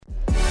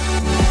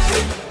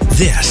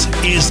This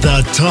is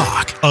the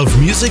talk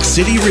of Music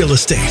City Real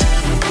Estate.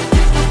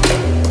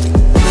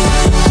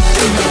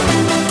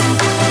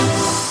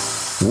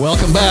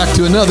 Welcome back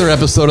to another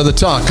episode of the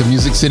Talk of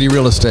Music City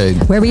Real Estate,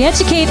 where we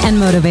educate and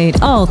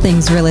motivate all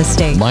things real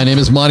estate. My name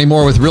is Monty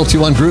Moore with Realty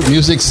One Group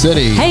Music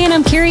City. Hey, and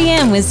I'm Carrie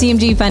Ann with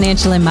CMG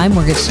Financial and My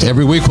Mortgage Team.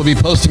 Every week we'll be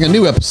posting a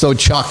new episode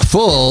chock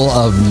full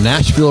of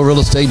Nashville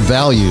real estate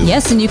value.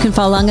 Yes, and you can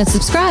follow along and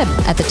subscribe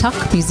at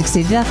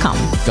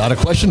thetalkmusiccity.com. Got a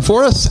question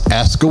for us?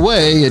 Ask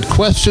away at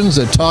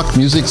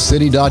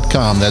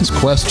questions@talkmusiccity.com. That's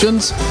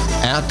questions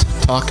at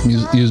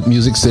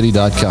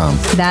talkmusiccity.com.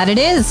 That it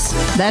is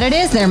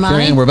there, Monty.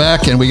 Carrie Ann, we're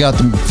back, and we got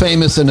the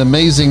famous and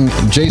amazing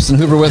Jason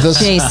Hoover with us.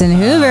 Jason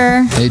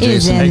Hoover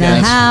is in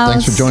the house.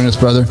 Thanks for joining us,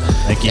 brother.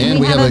 Thank you. And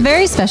we have a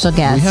very special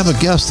guest. We have a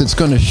guest that's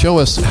going to show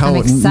us how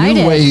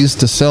new ways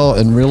to sell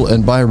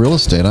and buy real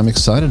estate. I'm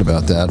excited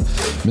about that.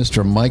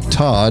 Mr. Mike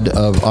Todd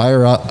of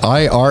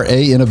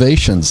IRA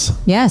Innovations.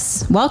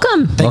 Yes.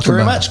 Welcome. Thank you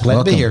very much.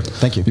 Glad to be here.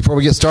 Thank you. Before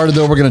we get started,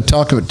 though, we're going to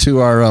talk to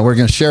we're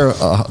going to share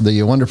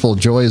the wonderful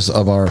joys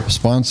of our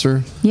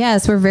sponsor.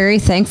 Yes, we're very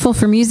thankful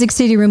for Music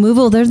City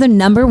Removal. They're the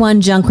 #1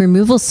 junk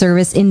removal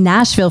service in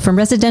Nashville, from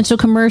residential,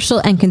 commercial,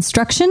 and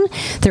construction.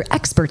 They're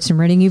experts in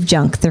ridding you of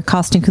junk. Their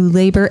cost include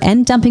labor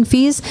and dumping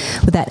fees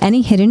without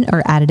any hidden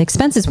or added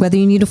expenses. Whether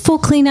you need a full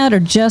clean out or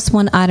just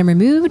one item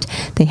removed,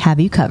 they have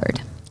you covered.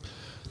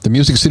 The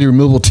Music City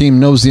Removal team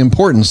knows the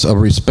importance of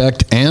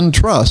respect and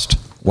trust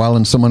while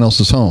in someone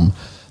else's home.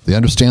 They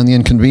understand the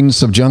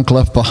inconvenience of junk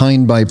left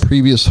behind by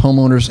previous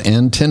homeowners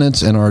and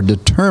tenants and are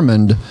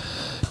determined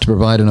to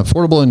provide an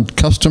affordable and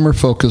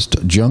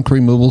customer-focused junk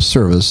removal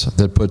service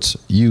that puts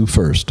you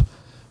first.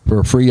 For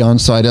a free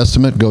on-site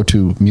estimate, go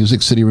to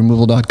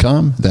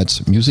musiccityremoval.com. That's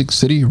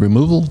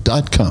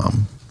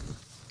musiccityremoval.com.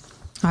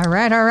 All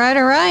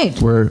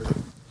right. Where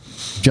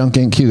junk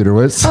ain't cute, or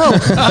what? Oh,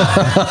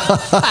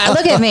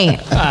 look at me.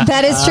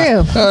 That is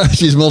true.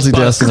 She's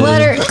multitasking.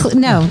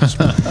 No.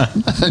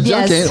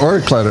 Junk ain't,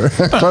 or clutter.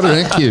 Clutter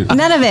ain't cute.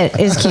 None of it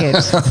is cute,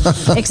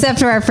 except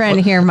for our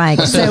friend here,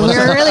 Mike. So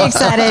we're really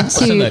excited to.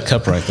 What's in that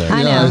cup right there?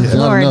 I know,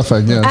 Lord. Enough,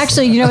 I guess.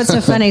 Actually, you know what's so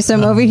funny? So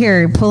I'm over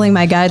here pulling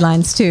my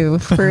guidelines too.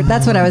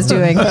 That's what I was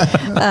doing.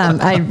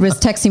 I was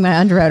texting my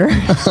underwriter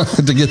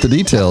to get the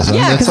details.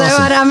 Yeah, because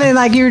awesome. I mean,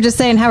 like you were just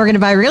saying, how we're going to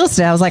buy real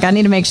estate. I was like, I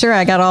need to make sure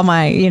I got all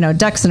my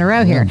ducks in a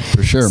row here.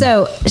 For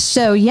sure.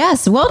 So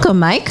yes, welcome,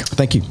 Mike.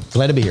 Thank you.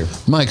 Glad to be here.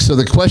 Mike, so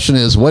the question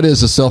is, what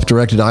is a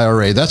self-directed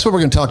IRA? That's what we're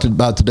going to talk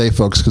about today,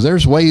 folks, because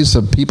there's ways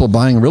of people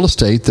buying real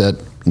estate that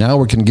now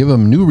we can give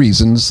them new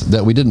reasons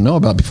that we didn't know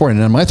about before. And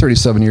in my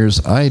 37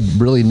 years, I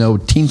really know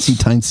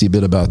teensy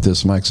bit about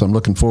this, Mike, so I'm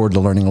looking forward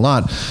to learning a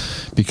lot,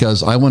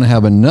 because I want to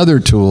have another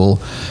tool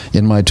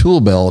in my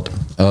tool belt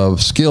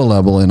of skill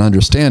level and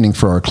understanding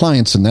for our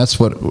clients, and that's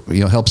what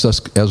helps us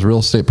as real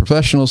estate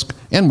professionals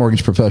and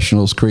mortgage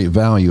professionals create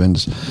value. And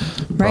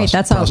right,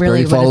 that's all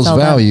prosperity really what follows it's all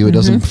value. About. It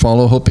doesn't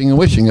follow hoping and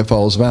wishing; it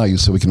follows value.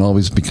 So we can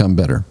always become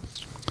better.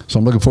 So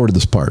I'm looking forward to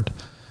this part.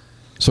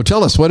 So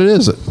tell us, what it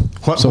is.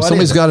 What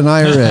somebody's got an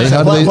IRA.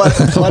 How about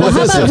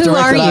who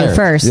are you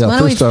first? Yeah,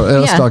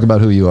 let's talk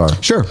about who you are.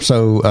 Sure.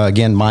 So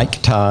again,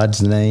 Mike Todd's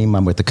the name.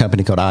 I'm with a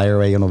company called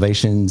IRA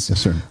Innovations. Yes,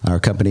 sir. Our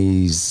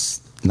company's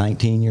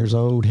 19 years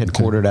old,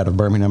 headquartered out of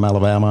Birmingham,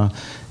 Alabama.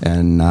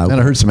 And I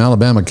heard some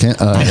Alabama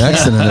accent in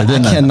there,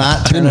 didn't I? I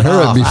cannot turn it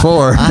off.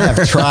 Before. I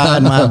have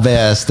tried my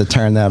best to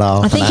turn that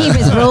off. I think he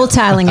was roll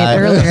tiling it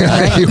earlier,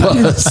 right? He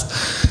was.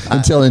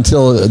 Until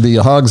the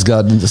hogs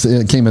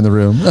came in the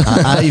room.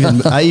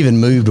 I even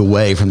moved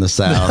away from the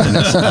South, and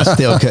I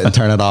still couldn't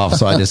turn it off,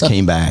 so I just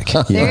came back.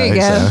 There you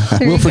go.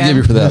 We'll forgive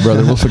you for that,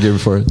 brother. We'll forgive you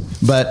for it.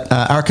 But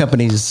our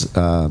company's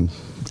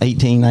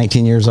 18,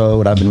 19 years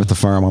old. I've been with the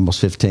firm almost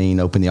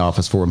 15. Opened the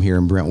office for them here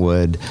in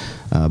Brentwood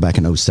back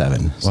in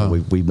 2007. Wow. So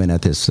we've been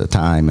at this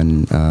time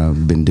and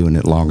been doing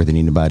it longer than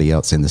anybody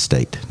else in the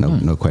state.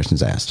 No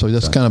questions asked. So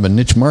that's kind of a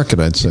niche market,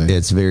 I'd say.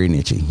 It's very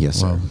niche,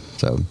 yes, wow.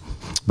 sir. So,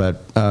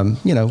 but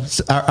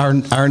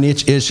our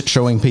niche is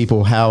showing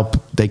people how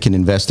they can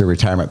invest their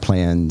retirement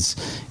plans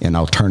in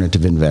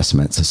alternative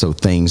investments. So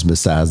things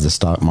besides the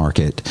stock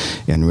market,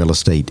 and real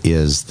estate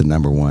is the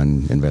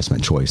 #1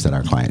 investment choice that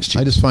our clients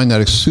choose. I just find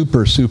that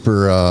super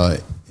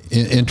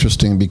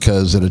interesting,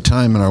 because at a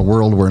time in our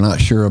world we're not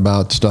sure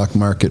about stock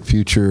market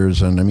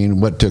futures, and I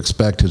mean what to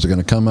expect. Is it going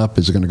to come up?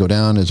 Is it going to go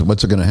down?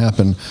 What's it going to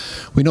happen?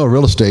 We know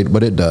real estate,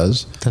 what it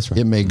does. That's right.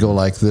 It may go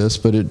like this,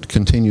 but it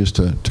continues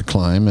to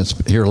climb. It's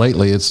here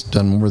lately. It's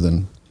done more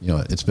than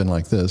it's been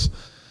like this.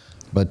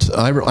 But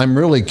I'm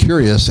really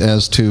curious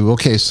as to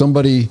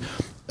somebody.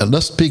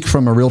 Let's speak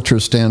from a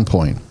realtor's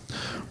standpoint.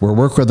 We're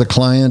working with a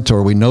client,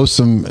 or we know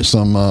some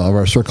of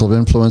our circle of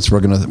influence.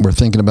 We're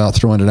thinking about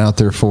throwing it out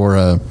there for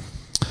a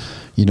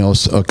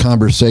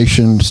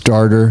conversation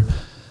starter.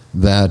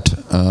 That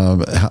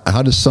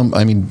how does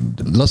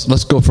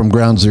let's go from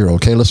ground zero.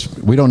 Okay,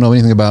 we don't know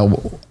anything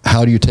about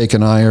how do you take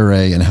an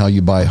IRA and how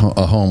you buy a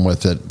home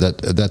with it?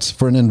 That's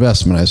for an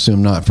investment, I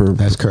assume, not for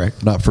That's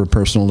correct. not for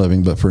personal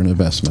living, but for an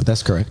investment.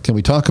 That's correct. Can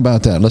we talk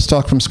about that? Let's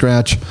talk from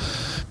scratch,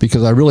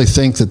 because I really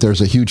think that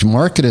there's a huge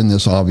market in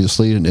this,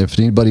 obviously, and if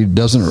anybody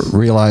doesn't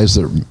realize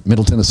that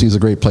Middle Tennessee is a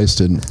great place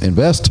to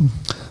invest,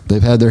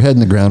 they've had their head in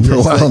the ground for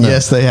a while now.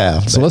 Yes, they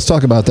have. So let's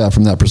talk about that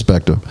from that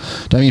perspective.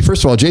 I mean,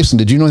 first of all, Jason,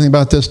 did you know anything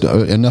about this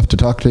enough to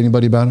talk to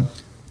anybody about it?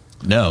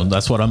 No,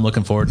 that's what I'm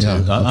looking forward to.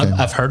 Yeah, okay.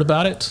 I've heard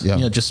about it.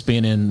 Yeah. Just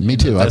being in. Me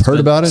too. the I've heard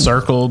about it.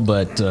 Circle,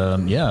 but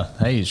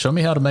hey, show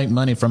me how to make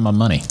money from my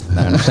money.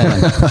 I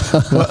understand.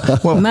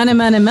 well, Money.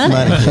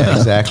 yeah,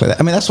 exactly.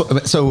 I mean, that's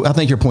what. So I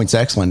think your point's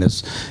excellent.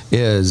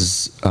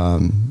 Is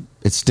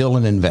it's still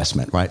an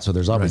investment, right? So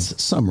there's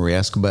always some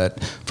risk,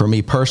 but for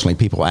me personally,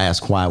 people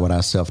ask, why would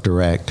I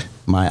self-direct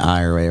my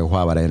IRA, or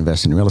why would I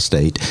invest in real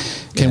estate?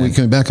 Can we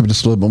back up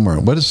just a little bit more?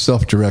 What does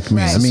self-direct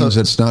mean? Right. It means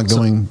it's not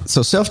going.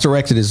 So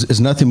self-directed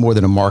is nothing more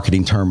than a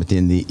marketing term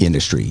within the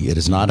industry. It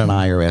is not an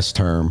IRS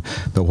term,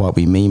 but what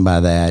we mean by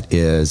that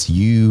is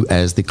you,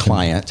 as the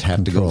client,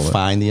 have to go Control it.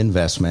 find the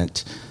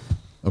investment.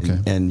 Okay.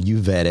 And you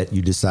vet it.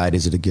 You decide,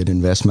 is it a good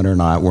investment or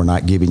not? We're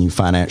not giving you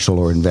financial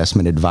or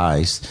investment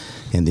advice.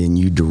 And then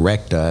you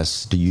direct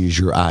us to use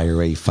your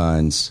IRA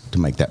funds to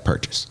make that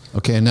purchase.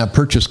 Okay, and that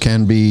purchase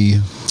can be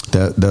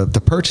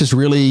The purchase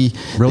really...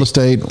 real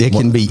estate. It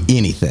can be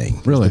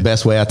anything. Really? The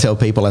best way I tell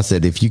people, I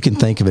said, if you can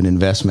think of an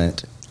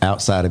investment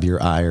outside of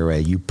your IRA,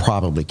 you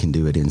probably can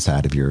do it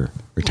inside of your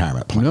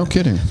retirement plan. No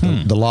kidding.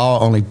 The law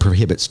only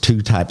prohibits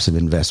two types of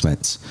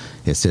investments.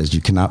 It says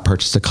you cannot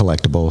purchase a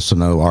collectible, so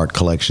no art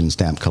collection,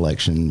 stamp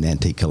collection,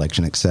 antique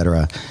collection,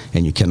 etc.,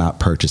 and you cannot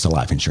purchase a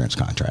life insurance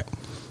contract.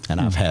 And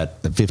I've had,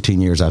 the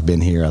 15 years I've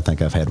been here, I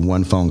think I've had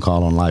one phone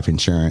call on life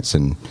insurance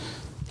and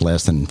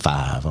less than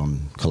 5 on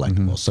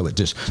collectibles. So it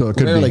just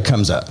could rarely be-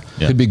 comes up.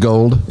 Could be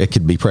gold. It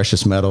could be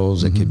precious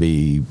metals. It could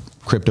be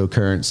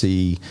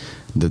cryptocurrency.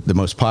 The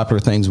most popular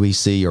things we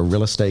see are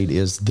real estate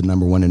is the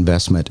number one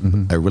investment.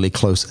 A really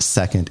close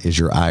second is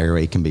your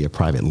IRA can be a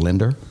private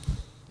lender.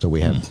 So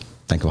we have,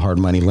 think of hard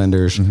money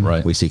lenders.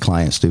 Right. We see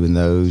clients doing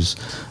those.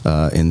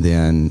 And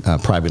then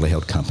privately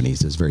held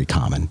companies is very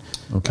common.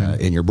 Okay.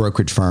 In your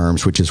brokerage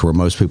firms, which is where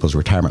most people's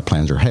retirement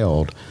plans are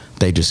held,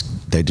 they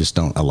just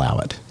don't allow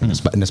it. And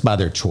it's by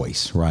their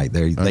choice, right?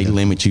 They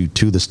limit you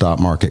to the stock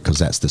market because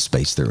that's the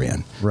space they're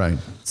in. Right.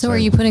 So are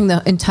you putting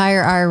the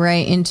entire IRA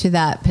into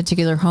that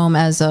particular home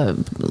as a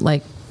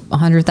like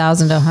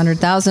 100,000 to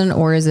 100,000,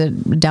 or is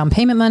it down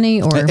payment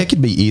money? Or It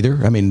could be either.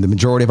 I mean, the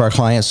majority of our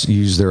clients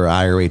use their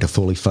IRA to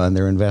fully fund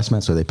their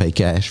investment, so they pay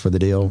cash for the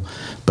deal.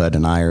 But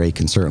an IRA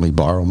can certainly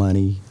borrow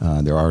money.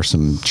 There are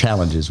some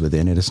challenges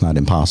within it. It's not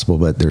impossible,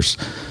 but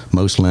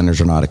most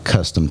lenders are not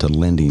accustomed to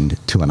lending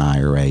to an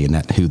IRA, and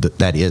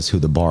that is who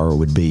the borrower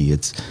would be.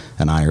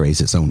 An IRA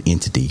is its own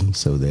entity,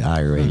 so the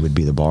IRA would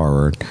be the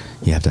borrower.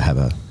 You have to have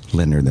a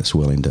lender that's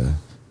willing to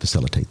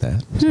facilitate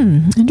that.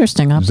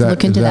 interesting. I'll have to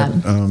look into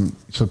that.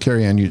 So,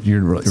 Carrie Ann,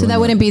 you're So that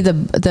wouldn't be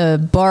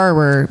the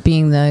borrower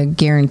being the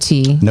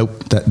guarantee. Nope.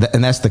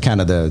 And that's the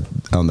kind of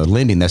on the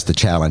lending, that's the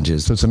challenge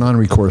is So it's a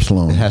non-recourse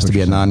loan. it has to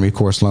be a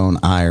non-recourse loan.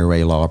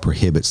 IRA law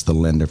prohibits the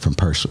lender from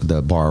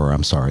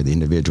the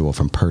individual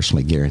from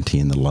personally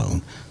guaranteeing the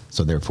loan.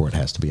 So therefore, it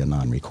has to be a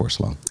non-recourse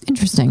loan.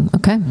 Interesting.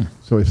 Okay.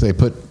 So if they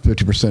put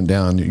 50%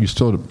 down,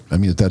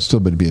 that still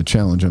would be a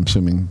challenge, I'm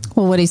assuming.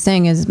 Well, what he's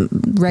saying is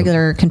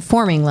regular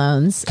conforming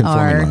loans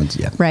are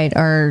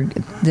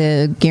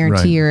the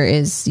guarantor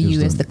is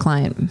you as the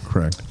client.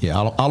 Correct. Yeah,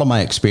 all of my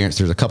experience,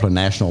 there's a couple of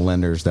national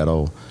lenders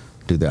that'll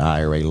do the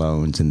IRA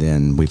loans, and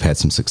then we've had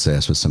some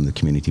success with some of the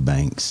community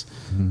banks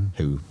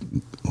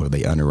where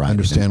they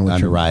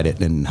underwrite it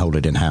and hold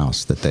it in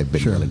house, that they've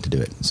been willing to do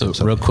it. So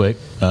real quick,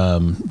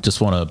 just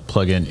want to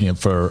plug in,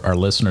 for our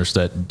listeners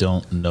that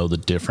don't know the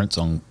difference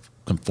on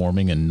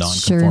conforming and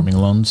non-conforming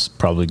loans,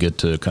 probably good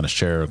to kind of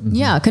share.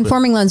 Yeah,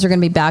 conforming loans are going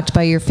to be backed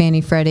by your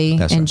Fannie, Freddie,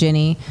 That's and right.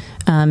 Ginnie.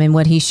 And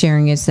what he's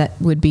sharing is that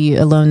would be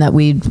a loan that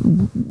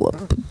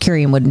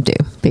Carrie Ann wouldn't do,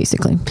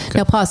 basically. Okay.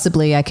 Now,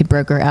 possibly I could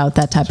broker out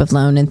that type of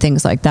loan and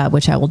things like that,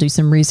 which I will do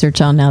some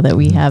research on now that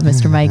we have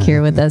Mr. Mike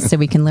here with us, so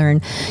we can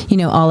learn,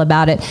 all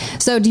about it.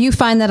 So do you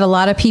find that a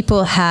lot of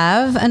people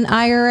have an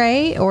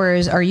IRA, or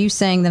are you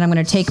saying that I'm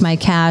going to take my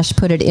cash,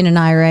 put it in an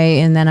IRA,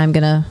 and then I'm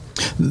going to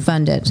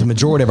fund it? The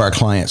majority of our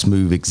clients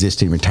move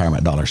existing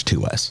retirement dollars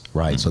to us,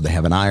 right? So they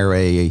have an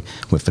IRA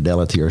with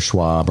Fidelity or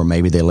Schwab, or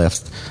maybe they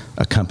left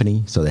a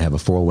company, so they have a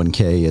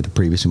 401k at the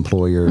previous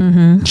employer,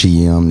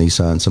 GM,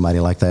 Nissan, somebody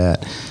like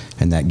that,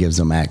 and that gives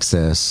them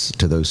access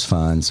to those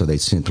funds. So they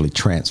simply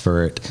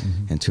transfer it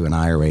into an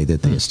IRA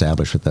that they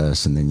establish with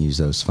us, and then use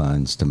those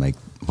funds to make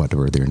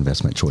whatever their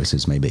investment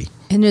choices may be.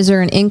 And is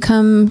there an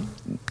income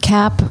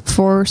cap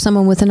for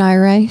someone with an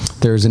IRA?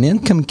 There's an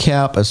income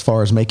cap as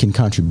far as making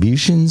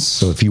contributions.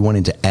 So if you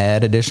wanted to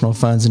add additional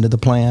funds into the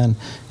plan,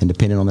 and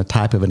depending on the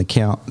type of an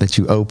account that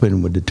you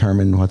open would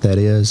determine what that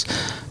is.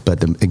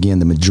 But again,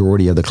 the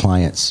majority of the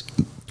clients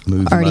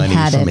move money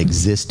from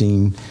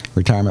existing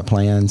retirement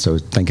plans. So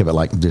think of it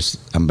like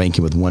I'm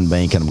banking with one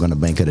bank and I'm going to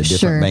bank at a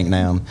different bank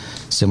now.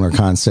 Similar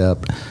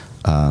concept.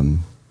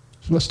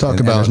 Let's talk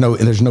and about.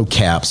 there's no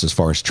caps as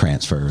far as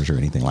transfers or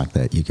anything like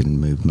that. You can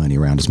move money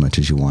around as much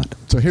as you want.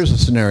 So here's a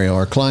scenario: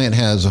 our client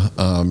has,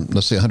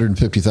 let's say,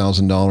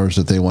 $150,000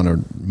 that they want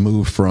to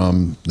move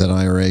from that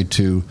IRA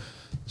to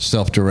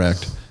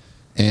self-direct,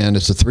 and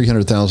it's a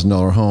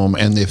 $300,000 home,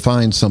 and they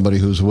find somebody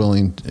who's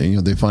willing.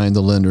 They find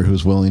the lender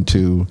who's willing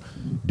to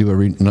do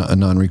a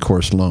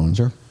non-recourse loan.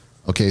 Sure.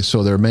 Okay,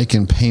 so they're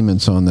making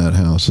payments on that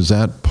house. Is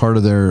that part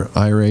of their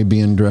IRA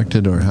being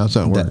directed, or how's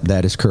that work?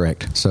 That is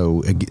correct.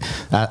 So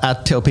I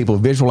tell people,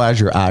 visualize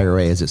your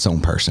IRA as its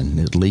own person.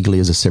 It legally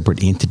is a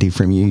separate entity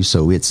from you,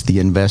 so it's the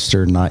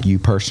investor, not you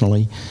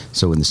personally.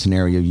 So in the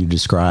scenario you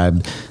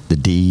described, the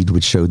deed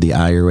would show the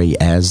IRA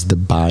as the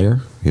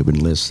buyer. It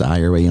would list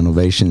IRA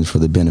Innovations for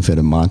the benefit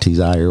of Monty's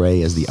IRA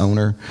as the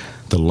owner.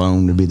 The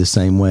loan would be the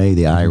same way.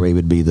 The IRA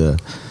would be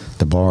the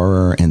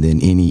borrower, and then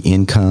any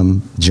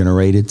income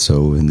generated,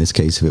 so in this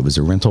case if it was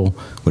a rental,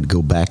 would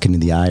go back into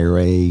the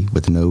IRA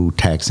with no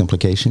tax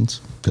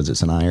implications because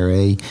it's an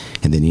IRA,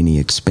 and then any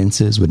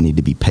expenses would need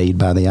to be paid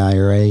by the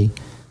IRA,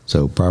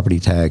 so property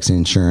tax,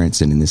 insurance,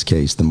 and in this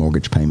case the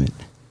mortgage payment,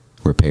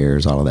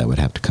 repairs, all of that would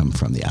have to come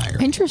from the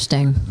IRA.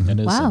 Interesting.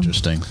 It is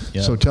interesting.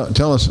 Yeah. So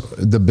tell us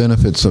the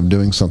benefits of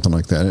doing something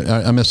like that.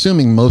 I'm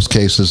assuming most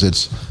cases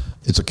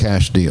it's a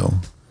cash deal.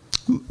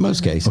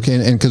 Most cases. Okay,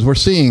 and because we're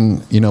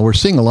seeing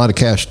a lot of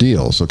cash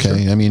deals.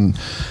 Okay, sure. I mean,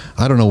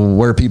 I don't know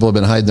where people have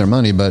been hiding their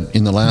money, but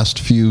in the last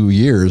few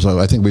years,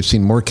 I think we've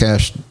seen more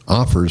cash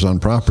offers on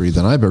property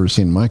than I've ever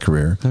seen in my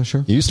career. Oh,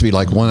 sure. It used to be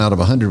like 1 out of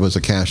 100 was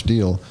a cash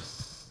deal,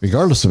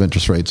 regardless of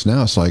interest rates.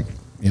 Now it's like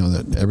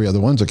that every other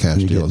one's a cash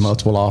you deal. get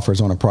multiple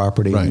offers on a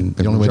proproperty. Right. And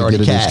The only way to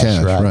get it is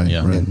cash. Right.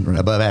 Yeah. Right.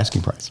 Above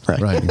asking price.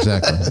 Right.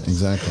 Exactly.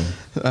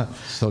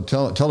 So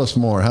tell us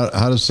more.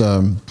 How's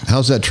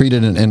that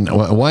treated, and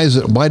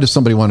why does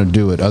somebody want to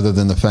do it, other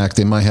than the fact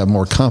they might have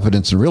more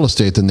confidence in real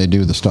estate than they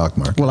do the stock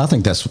market? Well, I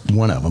think that's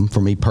one of them.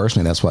 For me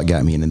personally, that's what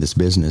got me into this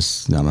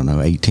business. I don't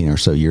know, 18 or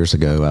so years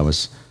ago, I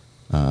was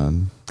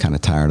kind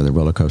of tired of the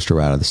roller coaster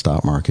ride of the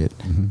stock market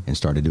and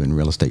started doing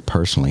real estate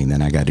personally. And then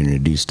I got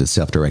introduced to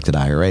self-directed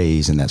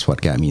IRAs, and that's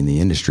what got me in the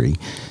industry.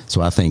 So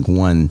I think,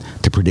 one,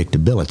 to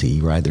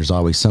predictability, right? There's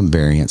always some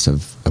variance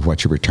of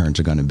what your returns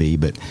are going to be.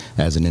 But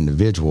as an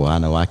individual, I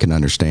know I can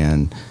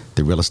understand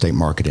the real estate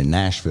market in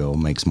Nashville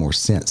makes more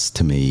sense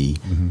to me,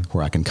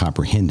 where I can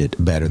comprehend it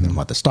better than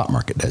what the stock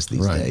market does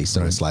these days.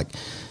 So it's like,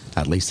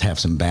 I at least have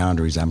some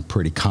boundaries. I'm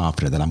pretty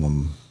confident that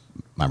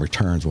my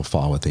returns will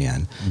fall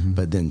within.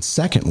 But then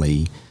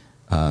secondly,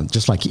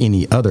 just like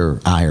any other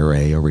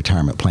IRA or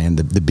retirement plan,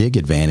 the big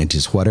advantage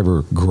is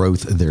whatever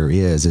growth there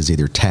is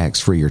either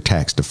tax-free or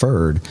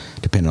tax-deferred,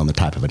 depending on the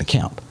type of an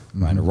account.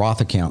 Right? A Roth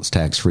account's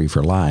tax-free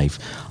for life.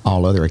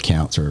 All other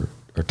accounts are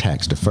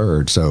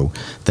tax-deferred. So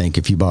think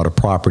if you bought a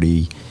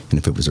property, and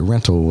if it was a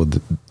rental,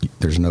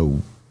 there's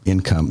no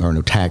income or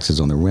no taxes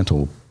on the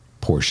rental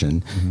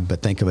portion,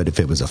 but think of it if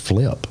it was a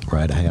flip,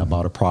 right? Hey, I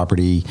bought a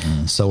property,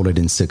 sold it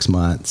in 6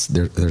 months.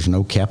 There's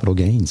no capital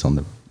gains on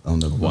the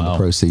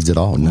proceeds at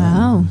all. No.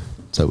 Wow.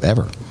 So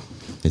ever.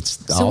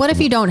 So what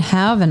if you don't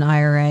have an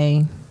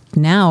IRA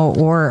now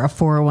or a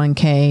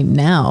 401k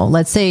now?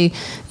 Let's say,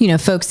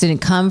 folks didn't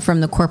come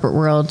from the corporate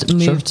world,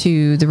 move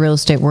to the real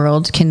estate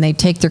world. Can they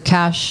take their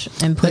cash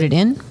and put it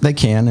in? They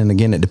can. And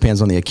again, it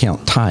depends on the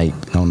account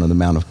type, on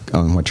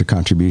on what your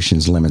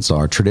contributions limits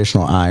are.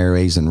 Traditional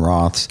IRAs and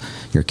Roths,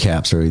 your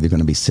caps are either going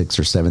to be $6,000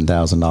 or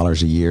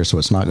 $7,000 a year. So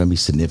it's not going to be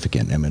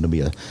significant. I mean, it'll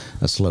be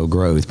a slow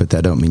growth, but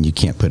that don't mean you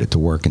can't put it to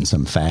work in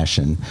some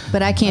fashion.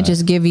 But I can't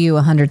just give you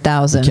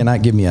 $100,000. You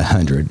cannot give me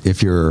 100.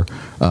 If you're,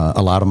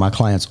 a lot of my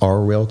clients are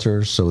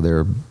realtors, so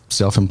they're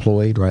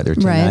self-employed, right? They're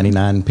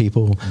 1099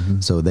 people,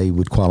 so they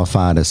would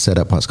qualify to set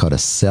up what's called a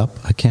SEP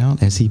account,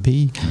 SEP,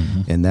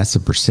 and that's a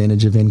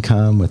percentage of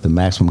income with a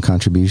maximum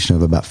contribution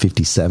of about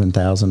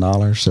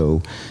 $57,000.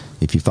 So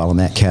if you fall in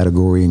that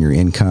category and your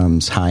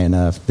income's high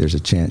enough, there's a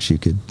chance you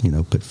could,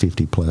 put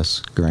 50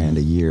 plus grand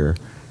a year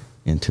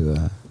into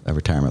a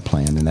retirement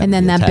plan, and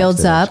then that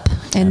builds up,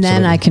 and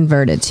then I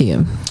convert it to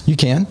you. You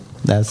can.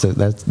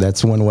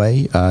 That's one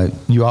way.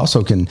 You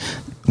also can.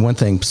 One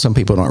thing some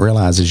people don't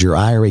realize is your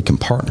IRA can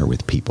partner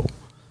with people.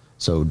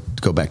 So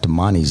to go back to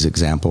Monty's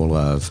example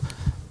of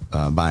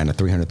buying a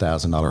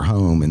 $300,000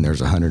 home, and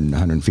there's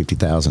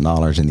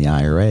 $150,000 in the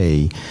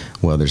IRA.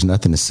 Well, there's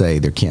nothing to say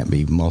there can't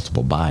be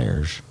multiple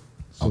buyers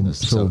on this.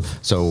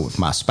 So if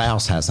my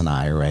spouse has an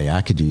IRA,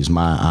 I could use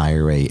my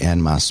IRA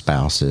and my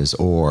spouse's,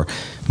 or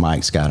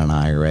Mike's got an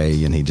IRA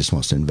and he just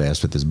wants to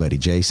invest with his buddy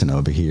Jason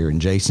over here,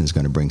 and Jason's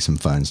going to bring some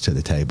funds to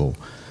the table.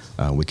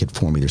 We could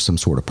form either some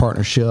sort of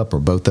partnership, or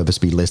both of us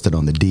be listed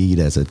on the deed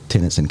as a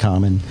tenants in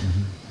common.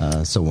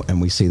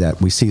 And we see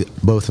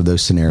both of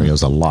those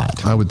scenarios a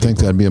lot. I would think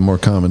that'd be a more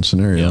common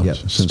scenario,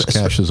 since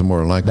cash is a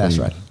more likely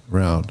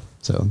route.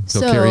 So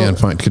Carrie Ann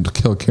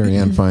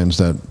finds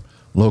that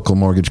local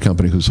mortgage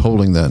company who's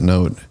holding that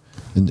note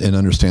and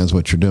understands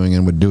what you're doing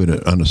and would do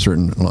it on a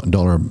certain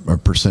dollar or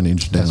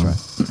percentage down.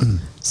 That's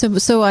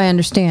right. So I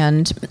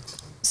understand.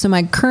 So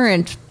my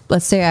current,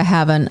 let's say I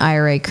have an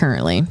IRA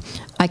currently.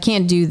 I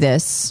can't do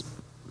this.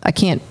 I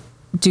can't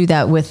do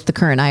that with the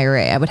current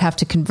IRA. I would have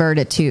to convert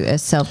it to a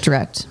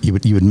self-direct. You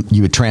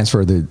would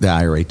transfer the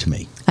IRA to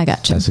me. I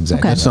got you. That's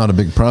exactly. Okay. That's not a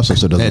big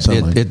process. It doesn't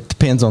sound like. It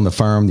depends on the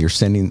firm you're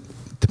sending.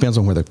 Depends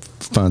on where the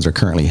funds are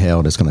currently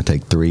held. It's going to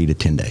take 3 to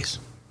 10 days,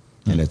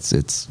 and it's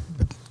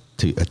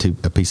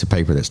a piece of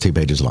paper that's 2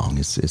 pages long.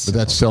 But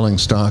that's selling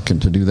stock,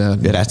 and to do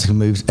that, it has to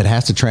move. It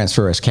has to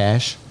transfer as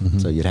cash. Mm-hmm.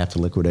 So you'd have to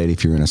liquidate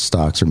if you're in a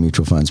stocks or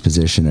mutual funds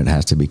position. It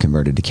has to be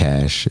converted to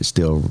cash. It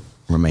still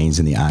remains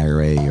in the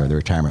IRA or the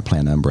retirement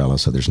plan umbrella,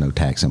 so there's no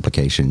tax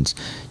implications.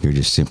 You're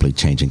just simply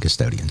changing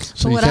custodians.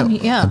 So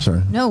I'm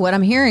sorry. No, what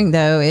I'm hearing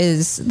though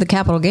is the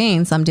capital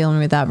gains. I'm dealing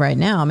with that right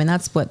now. I mean,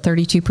 that's what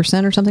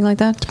 32% or something like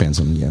that. Depends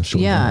on Sure.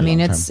 Yeah, I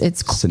mean it's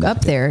up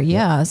there.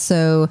 Yeah,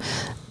 so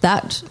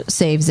that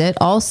saves it.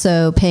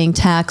 Also, paying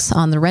tax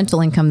on the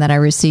rental income that I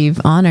receive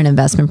on an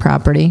investment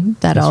property,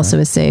 that also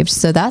is saved.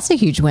 So that's a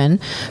huge win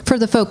for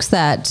the folks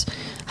that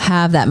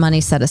have that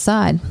money set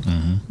aside.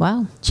 Mm-hmm.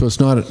 Wow. So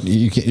it's not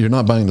you're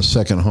not buying the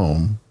second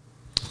home.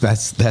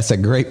 That's a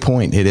great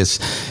point.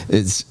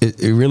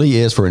 It really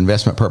is for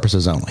investment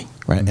purposes only,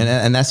 right?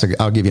 Mm-hmm. And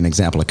I'll give you an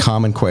example. A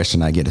common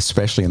question I get,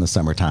 especially in the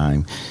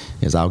summertime,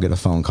 is I'll get a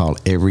phone call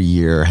every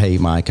year. Hey,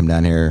 Mike, I'm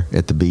down here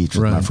at the beach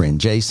with my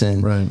friend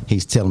Jason. Right.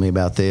 He's telling me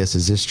about this.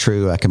 Is this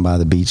true? I can buy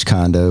the beach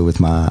condo with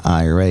my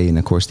IRA? And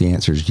of course, the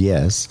answer is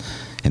yes.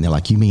 And they're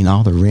like, you mean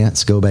all the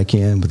rents go back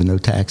in with no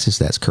taxes?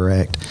 That's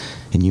correct.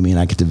 And you mean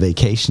I get to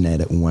vacation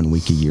at it 1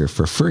 week a year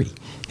for free?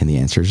 And the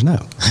answer is no.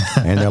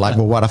 And they're like,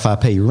 well, what if I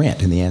pay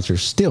rent? And the answer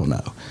is still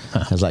no.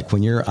 I was like,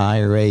 when your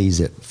IRA's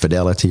at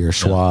Fidelity or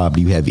Schwab,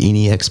 do you have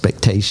any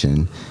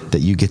expectation that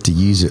you get to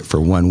use it for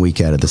 1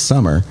 week out of the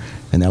summer?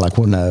 And they're like,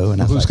 well, no.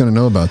 And who's going to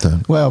know about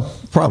that? Well,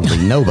 probably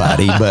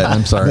nobody. But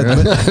I'm sorry.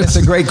 But it's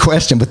a great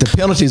question. But the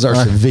penalties are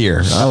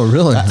severe. Oh,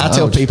 really? I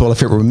tell people,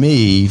 if it were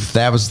me, if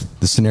that was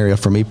the scenario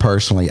for me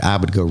personally, I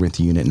would go rent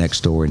the unit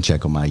next door and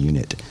check on my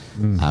unit.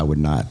 I would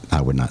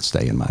not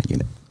stay in my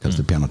unit because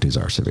the penalties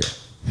are severe.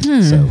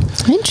 So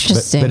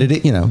interesting. But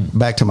it,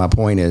 back to my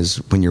point is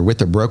when you're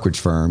with a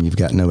brokerage firm, you've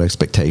got no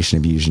expectation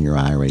of using your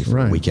IRA for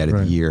a week out of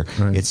the year.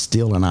 Right. It's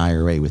still an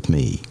IRA with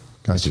me.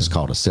 Gotcha. It's just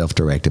called a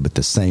self-directed, but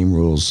the same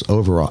rules,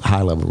 overall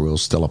high-level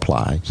rules, still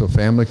apply. So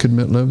family could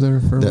live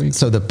there for a week?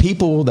 So the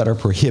people that are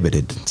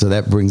prohibited, so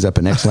that brings up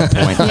an excellent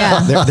point.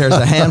 There's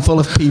a handful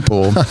of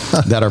people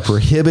that are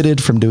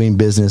prohibited from doing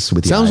business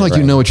with the Sounds IRA. like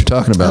you know what you're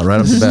talking about right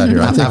off the bat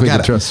here. I think we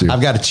can trust you.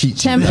 I've got a cheat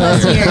sheet. 10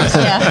 plus years,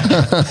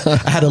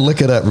 yeah. I had to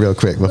look it up real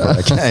quick before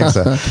I came.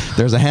 So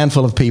there's a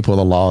handful of people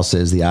the law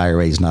says the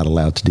IRA is not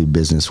allowed to do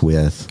business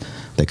with.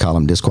 They call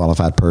them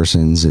disqualified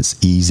persons. It's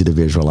easy to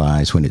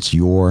visualize. When it's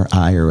your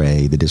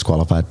IRA, the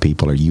disqualified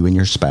people are you and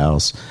your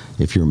spouse,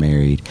 if you're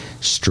married,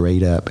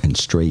 straight up and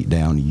straight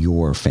down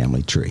your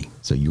family tree.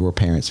 So your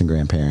parents and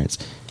grandparents,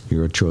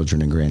 your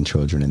children and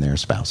grandchildren and their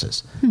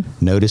spouses.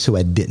 Notice who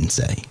I didn't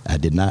say. I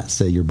did not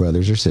say your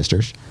brothers or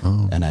sisters,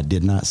 and I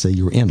did not say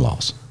your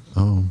in-laws.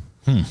 Oh.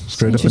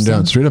 Straight up and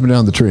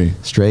down the tree.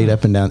 Straight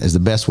up and down is the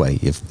best way.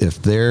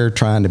 If they're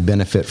trying to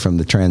benefit from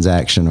the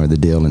transaction or the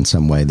deal in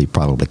some way, they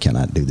probably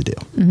cannot do the deal.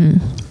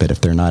 Mm-hmm. But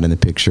if they're not in the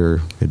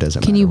picture, it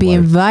doesn't matter. Can you be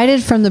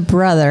invited from the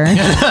brother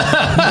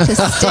to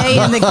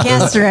stay in the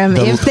guest room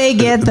if they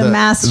get the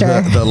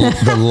master?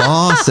 The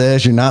law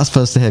says you're not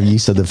supposed to have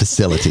use of the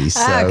facilities.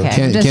 So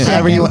okay.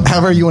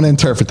 However you want to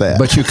interpret that.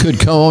 But you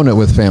could co-own it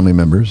with family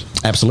members.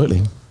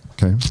 Absolutely.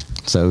 Okay.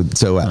 So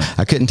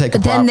I couldn't take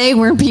but then they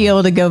wouldn't be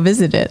able to go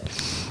visit it.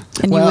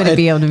 And you wouldn't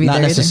be able to be there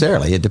Not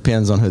necessarily. either. It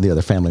depends on who the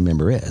other family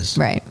member is.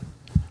 Right.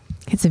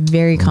 It's a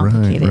very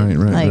complicated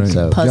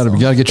puzzle.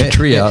 You got to get your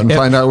tree out and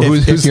find out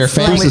who's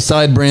the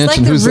side branch. It's like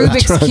and who's the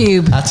Rubik's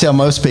Cube. I tell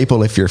most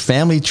people, if your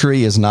family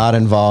tree is not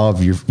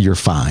involved, you're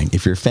fine.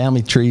 If your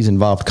family tree is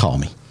involved, call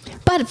me.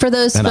 But for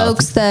those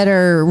folks that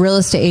are real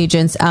estate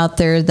agents out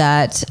there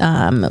that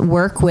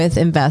work with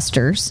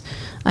investors,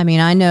 I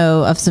mean, I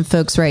know of some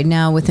folks right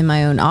now within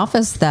my own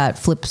office that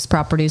flips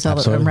properties on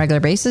a regular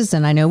basis.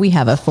 And I know we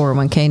have a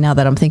 401k now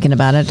that I'm thinking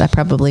about it. I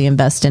probably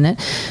invest in it.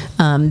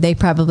 They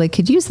probably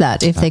could use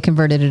that if they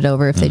converted it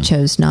over, if they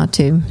chose not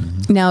to.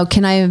 Mm-hmm. Now,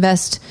 can I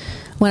invest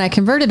when I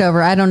convert it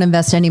over? I don't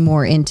invest any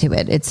more into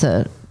it. It's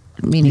a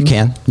meaning.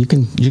 You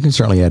can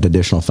certainly add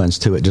additional funds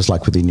to it, just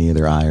like with any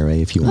other IRA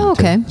if you want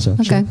to. So,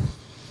 okay. Sure.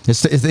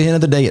 It's at the end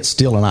of the day, it's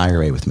still an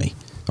IRA with me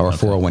or a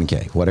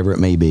 401k, whatever it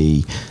may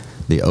be.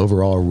 The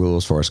overall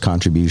rules for its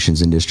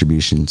contributions and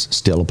distributions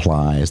still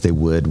apply as they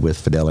would with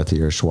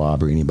Fidelity or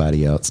Schwab or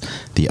anybody else.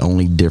 The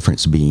only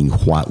difference being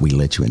what we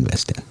let you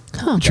invest in.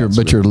 Huh.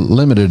 But you're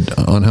limited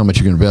on how much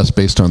you can invest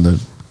based on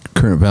the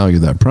current value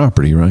of that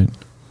property, right?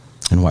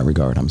 In what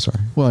regard? I'm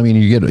sorry. Well, I mean,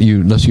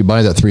 unless you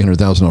buy that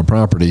 $300,000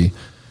 property.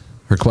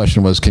 Her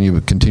question was, can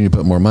you continue to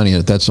put more money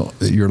in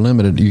it? You're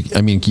limited. You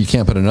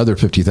can't put another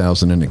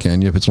 $50,000 in it,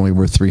 can you? If it's only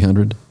worth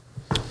 $300,000.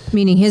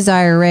 Meaning his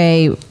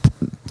IRA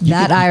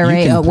that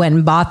IRA went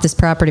and bought this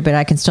property, but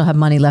I can still have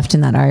money left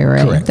in that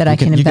IRA Correct. that I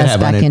can invest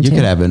back into. You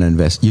could have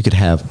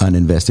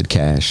uninvested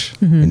cash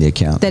in the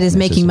account that is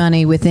making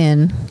money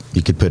within.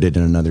 You could put it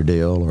in another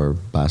deal or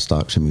buy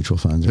stocks and mutual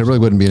funds. It really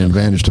wouldn't be an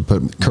advantage to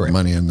put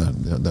money in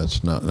that.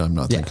 That's not. I'm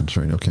not thinking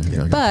straight. Okay.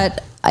 Yeah,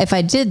 but if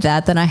I did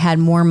that, then I had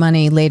more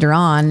money later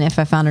on. If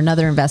I found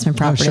another investment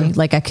property,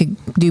 like I could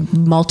do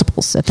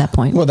multiples at that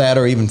point. Well, that,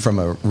 or even from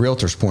a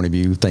realtor's point of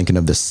view, thinking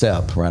of the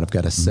SEP, right? I've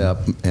got a SEP,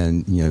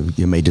 and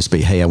you may just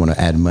be, hey, I want to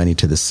add money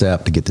to the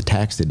SEP to get the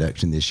tax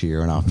deduction this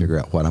year, and I'll figure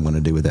out what I'm going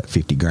to do with that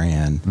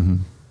 $50,000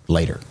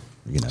 later.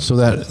 So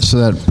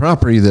that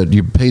property that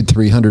you paid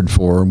 $300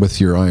 for with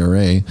your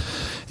IRA,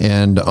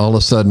 and all of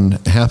a sudden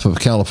half of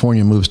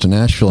California moves to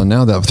Nashville, and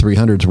now that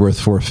 $300 is worth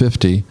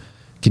 $450.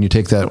 Can you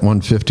take that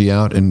 $150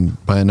 out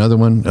and buy another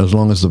one as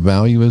long as the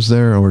value is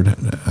there? Or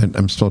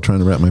I'm still trying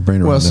to wrap my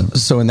brain around that.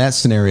 So in that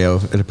scenario,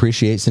 if it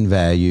appreciates in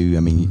value, I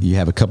mean, you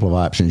have a couple of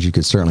options. You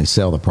could certainly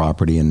sell the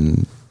property,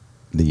 and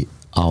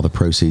all the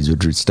proceeds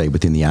would stay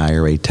within the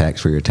IRA,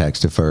 tax-free or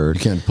tax-deferred.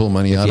 You can't pull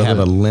money out of it. If you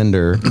have a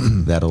lender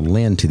that'll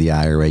lend to the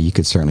IRA, you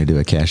could certainly do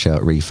a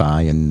cash-out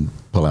refi and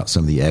pull out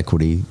some of the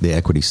equity. The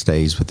equity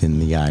stays within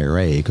the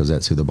IRA because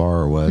that's who the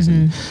borrower was,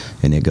 and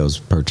it goes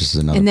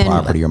purchases another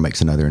property or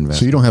makes another investment.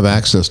 So you don't have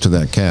access to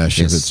that cash.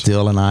 It's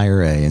still an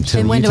IRA.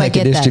 Until you take a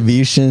that?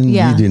 distribution,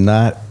 you do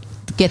not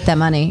get that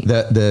money.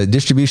 The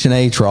distribution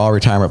age for all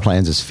retirement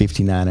plans is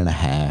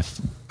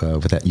 59.5.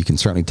 With that, you can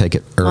certainly take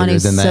it earlier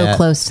than that. So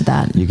close to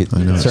that. You could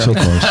so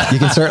close. You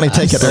can certainly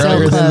take it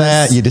earlier than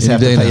that. You just have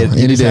to pay it.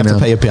 You just have to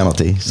pay a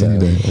penalty. So,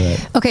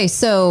 okay,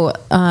 so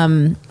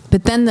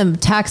but then the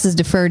tax is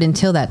deferred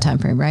until that time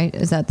frame, right?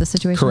 Is that the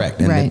situation? Correct.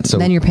 And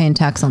then you're paying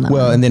tax on that.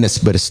 Well, and then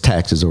it's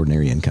taxed as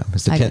ordinary income.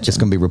 It's going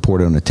to be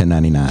reported on a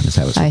 1099. Is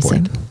how it's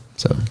reported.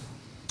 So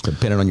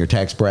depending on your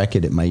tax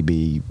bracket, it may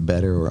be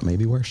better or it may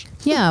be worse.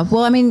 Yeah.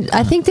 Well, I mean,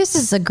 I think this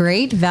is a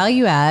great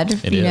value add.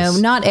 It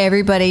is. Not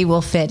everybody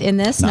will fit in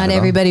this. Not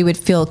everybody would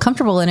feel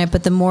comfortable in it.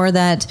 But the more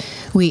that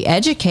we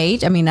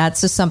educate, I mean,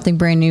 that's just something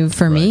brand new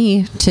for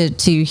me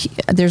to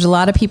there's a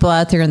lot of people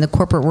out there in the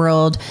corporate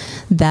world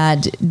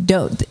that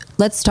don't,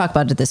 let's talk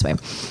about it this way.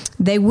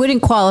 They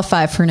wouldn't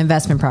qualify for an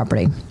investment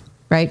property.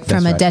 Right,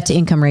 from a debt to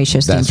income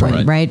ratio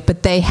standpoint, right?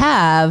 But they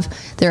have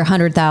their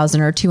 $100,000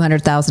 or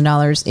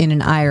 $200,000 in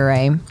an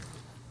IRA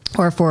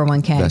or a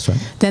 401k. That's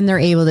right. Then they're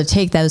able to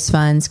take those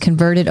funds,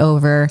 convert it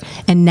over,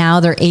 and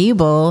now they're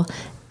able,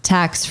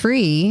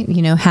 tax-free,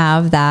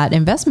 have that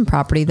investment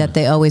property that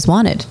they always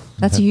wanted.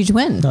 That's a huge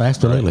win. No,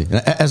 absolutely.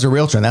 As a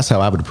realtor, and that's how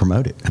I would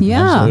promote it.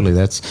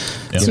 Absolutely.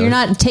 So you're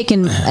not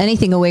taking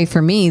anything away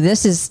from me.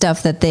 This is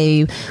stuff that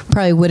they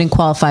probably wouldn't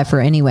qualify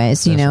for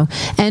anyways,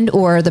 and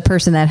or the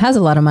person that has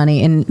a lot of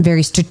money and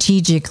very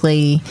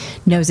strategically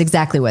knows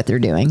exactly what they're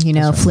doing,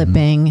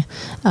 flipping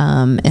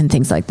and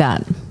things like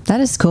that.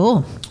 That is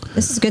cool.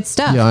 This is good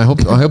stuff. Yeah, I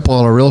hope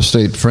all our real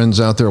estate friends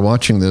out there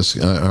watching this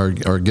are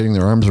getting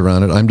their arms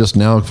around it. I'm just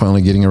now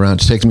finally getting around.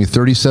 It's taken me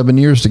 37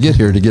 years to get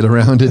here, to get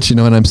around it, and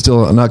I'm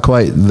still not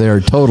quite there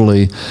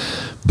totally.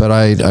 But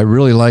I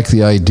really like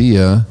the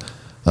idea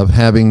of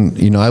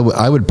having,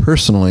 I would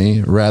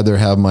personally rather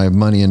have my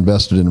money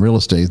invested in real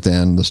estate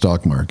than the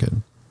stock market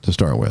to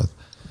start with.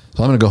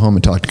 So I'm going to go home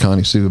and talk to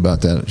Connie Sue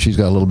about that. She's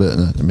got a little bit,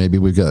 and maybe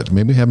we have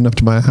enough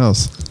to buy a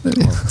house.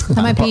 That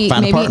might be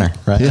find a partner,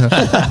 right? Yeah,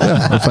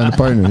 I'll find a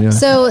partner. Yeah.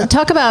 So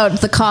talk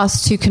about the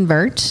cost to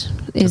convert.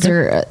 Is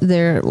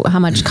there how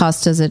much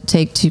cost does it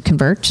take to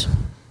convert?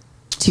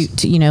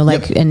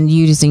 And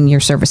using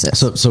your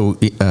services. So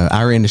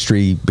our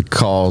industry,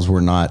 because we're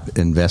not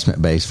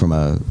investment based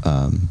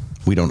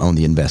we don't own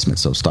the investment,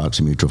 so stocks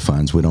and mutual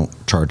funds. We don't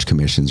charge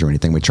commissions or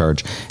anything. We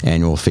charge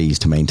annual fees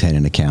to maintain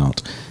an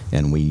account,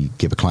 and we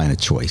give a client a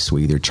choice.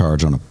 We either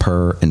charge on a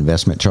per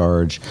investment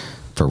charge.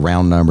 For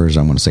round numbers,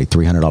 I'm going to say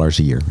 $300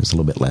 a year. It's a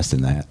little bit less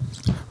than that,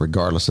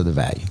 regardless of the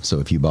value.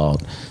 So if you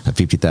bought a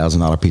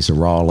 $50,000 piece of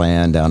raw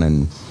land down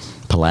in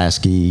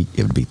Pulaski,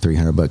 it would be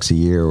 $300 a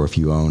year. Or if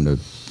you owned a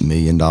 $1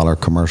 million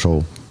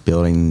commercial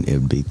building, it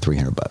would be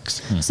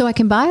 $300. So I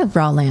can buy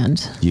raw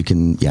land. You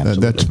can, yeah.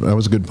 That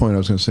was a good point. I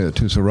was going to say that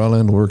too. So raw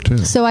land will work too.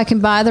 So I can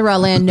buy the raw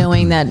land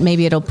knowing that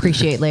maybe it'll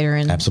appreciate later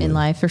in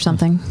life or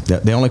something.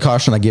 The only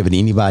caution I give to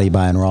anybody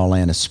buying raw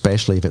land,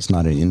 especially if it's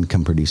not an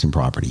income producing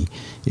property,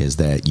 is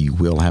that you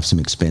will have some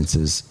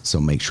expenses. So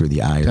make sure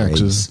the IRA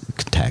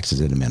taxes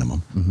at a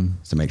minimum. Mm-hmm.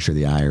 So make sure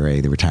the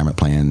IRA, the retirement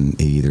plan,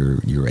 either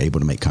you're able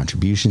to make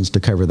contributions to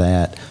cover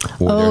that,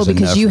 or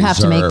because you have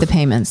to make the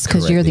payments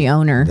because you're the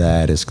owner.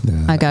 That is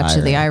I got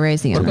you. The IRA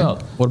is the owner.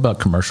 What about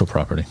commercial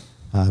property?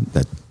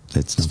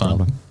 That's no fine.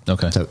 problem.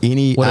 Okay. So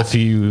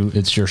if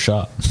it's your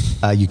shop?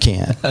 You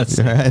can't. That's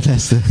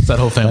that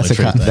whole family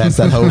tree. That's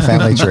that whole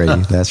family tree.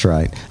 That's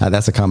right.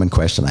 That's a common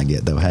question I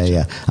get though.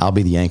 Hey, I'll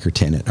be the anchor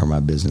tenant, or my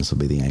business will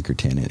be the anchor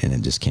tenant, and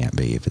it just can't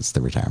be if it's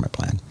the retirement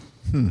plan.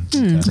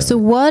 So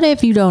what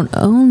if you don't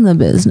own the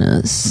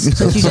business,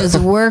 but you just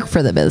work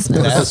for the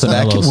business?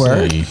 That could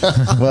LLC.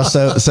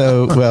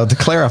 work. Well, to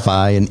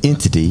clarify, an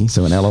entity,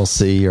 so an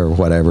LLC or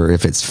whatever,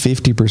 if it's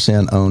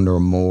 50% owned or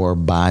more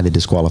by the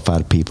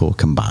disqualified people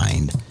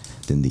combined,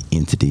 then the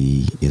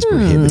entity is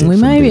prohibited. We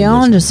from might be doing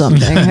on to business.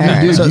 something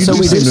here. So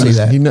we do see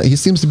that. He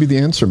seems to be the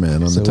answer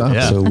man on the topic.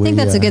 yeah. So I think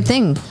that's a we, good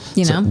thing.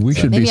 You know, we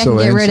should maybe be I so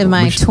can get rid of answer-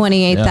 my we should-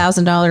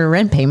 $28,000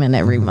 rent payment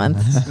every month.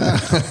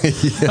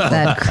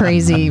 That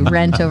crazy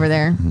rent over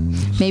there.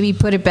 Maybe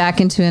put it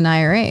back into an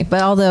IRA.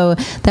 But although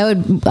that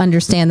would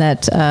understand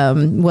that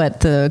what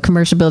the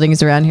commercial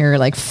buildings around here are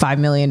like $5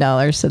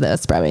 million, so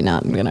that's probably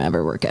not going to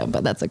ever work out.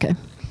 But that's okay.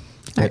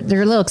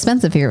 They're a little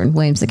expensive here in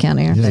Williamson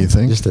County, aren't Yeah, they? you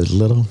think? just a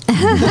little.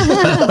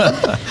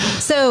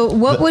 So,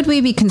 what would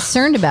we be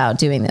concerned about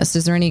doing this?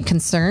 Is there any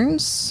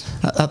concerns?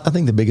 I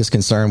think the biggest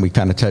concern, we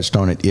kind of touched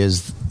on it,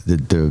 is the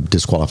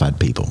disqualified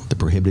people, the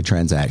prohibited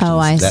transactions. Oh,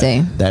 I see.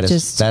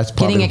 That's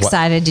probably getting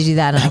excited to do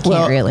that, and I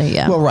can't really.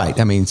 Yeah. Well, right.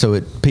 I mean, so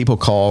people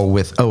call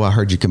with, "Oh, I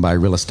heard you can buy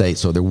real estate,"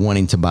 so they're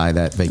wanting to buy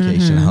that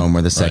vacation home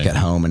or the second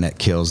home, and that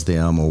kills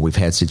them. Or we've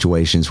had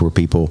situations where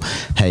people,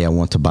 "Hey, I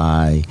want to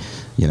buy,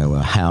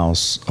 a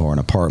house or an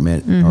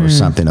apartment or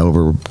something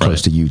over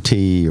close to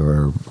UT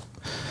or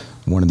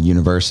one of the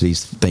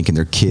universities, thinking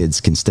their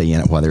kids can stay in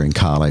it while they're in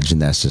college,"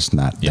 and that's just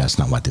not that's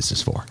not what this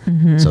is for.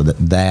 So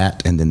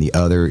that and then the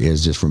other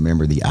is just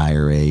remember the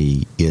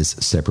IRA is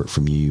separate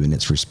from you and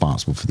it's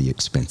responsible for the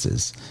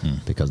expenses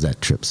because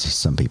that trips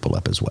some people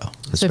up as well.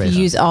 So if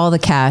you use all the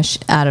cash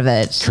out of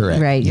it,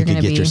 correct, right, you you're can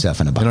going to get be yourself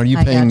in a And bind. are you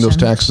I paying those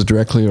gotcha. taxes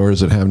directly, or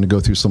is it having to go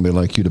through somebody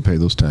like you to pay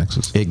those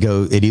taxes?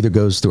 It either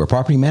goes through a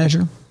property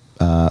manager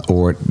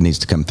or it needs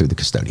to come through the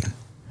custodian.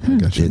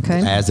 Gotcha.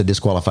 Okay. As a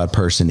disqualified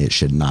person, it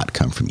should not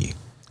come from you.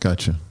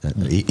 Gotcha.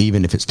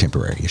 Even if it's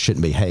temporary, it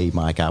shouldn't be, "Hey,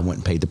 Mike, I went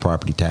and paid the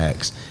property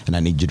tax and I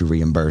need you to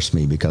reimburse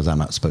me because I'm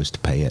not supposed to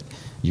pay it."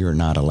 You're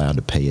not allowed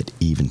to pay it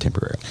even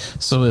temporarily.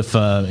 So if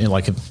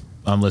if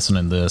I'm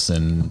listening to this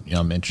and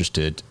I'm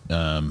interested,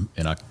 and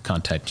I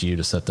contact you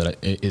to set that up,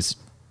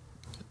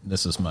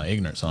 this is my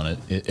ignorance on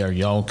it. Are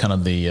y'all kind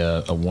of the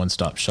a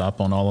one-stop shop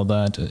on all of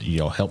that?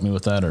 Y'all help me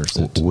with that, or is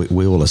it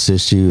We will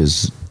assist you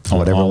as on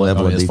whatever all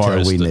level of as far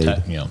detail as we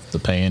the need. the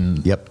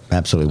paying? Yep,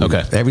 absolutely.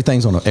 Okay.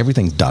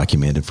 Everything's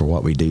documented for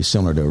what we do,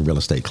 similar to a real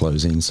estate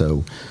closing.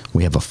 So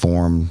we have a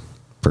form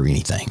for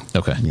anything.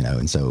 Okay.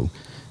 And so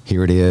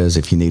here it is.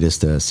 If you need us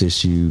to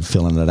assist you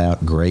filling it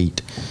out,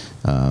 great.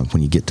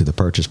 When you get to the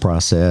purchase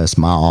process,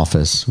 my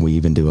office, we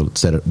even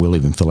we'll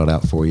even fill it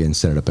out for you and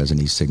set it up as an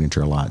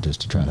e-signature a lot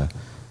just to try to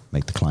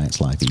make the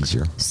client's life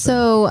easier.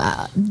 So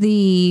do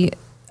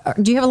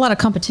you have a lot of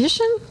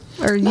competition?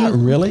 Or Not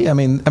really. I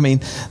mean,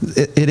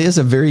 it is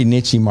a very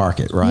niche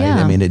market, right? Yeah.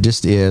 I mean, it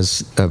just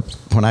is.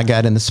 When I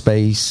got in the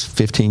space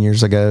 15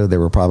 years ago, there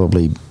were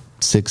probably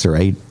 6 or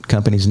 8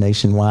 companies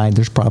nationwide.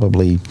 There's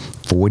probably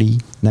 40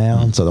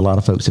 now. And so a lot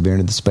of folks have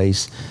entered the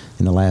space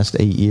in the last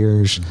 8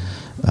 years.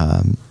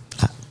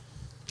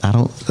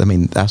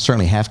 I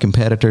certainly have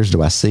competitors.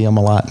 Do I see them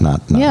a lot?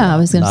 Not I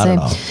was going to not say. at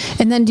all.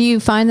 And then do you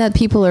find that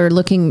people are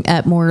looking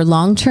at more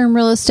long-term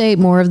real estate,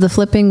 more of the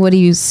flipping? What do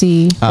you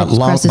see?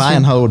 Buy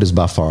and hold is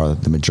by far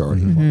the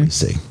majority of what we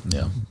see.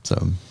 Yeah. So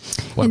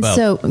What And about?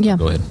 so, yeah.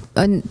 Go ahead.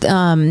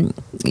 And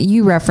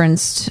you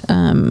referenced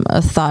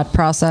a thought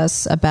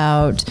process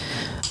about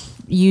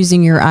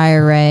using your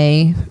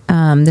IRA.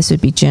 This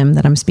would be Jim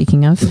that I'm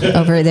speaking of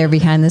over there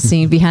behind the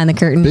scene, behind the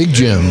curtain. Big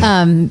Jim.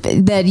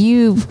 That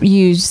you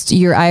used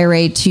your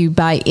IRA to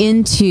buy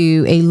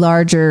into a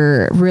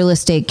larger real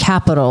estate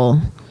capital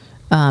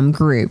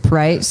group,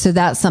 right? So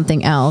that's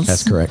something else.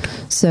 that's correct.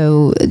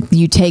 So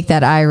you take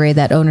that IRA,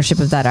 that ownership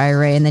of that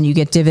IRA, and then you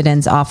get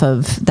dividends off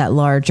of that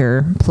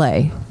larger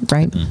play,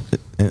 right?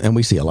 And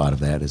we see a lot of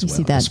that as You well,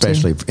 see that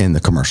especially in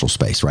the commercial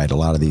space, right? A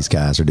lot of these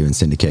guys are doing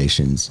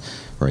syndications,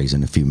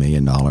 raising a few $1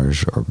 million or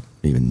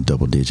even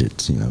double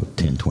digits, $10,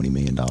 $20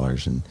 million.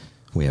 And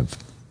we have,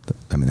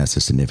 that's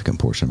a significant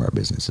portion of our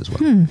business as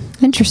well.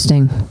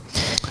 Interesting.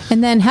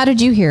 And then how did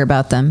you hear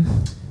about them?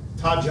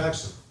 Todd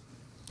Jackson.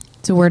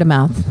 It's a word of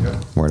mouth.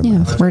 Word of Yeah,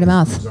 mouth. word of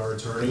mouth. He's our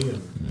attorney.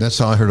 And That's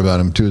how I heard about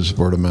him too, is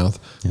word of mouth.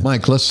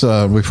 Mike, let's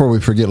before we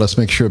forget, let's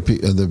make sure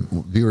the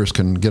viewers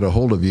can get a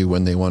hold of you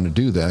when they want to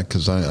do that,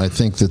 because I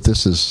think that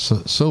this is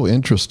so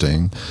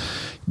interesting.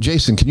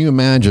 Jason, can you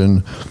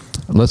imagine?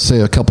 Let's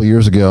say a couple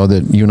years ago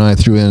that you and I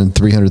threw in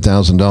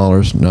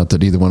 $300,000. Not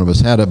that either one of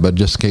us had it, but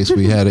just in case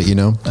we had it,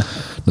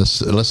 let's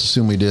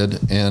assume we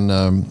did,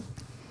 and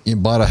you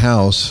bought a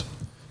house.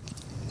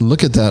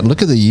 Look at that!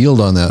 Look at the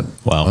yield on that.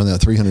 Wow. On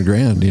that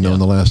 $300,000, in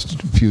the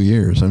last few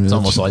years. I mean, It's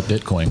almost like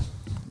Bitcoin.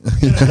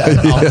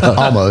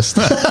 Almost.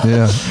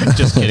 yeah.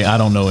 Just kidding. I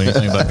don't know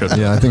anything about crypto.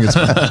 Yeah, I think it's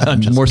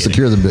more kidding.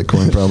 secure than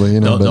Bitcoin, probably.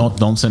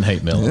 Don't send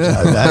hate mail.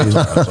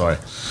 I'm sorry.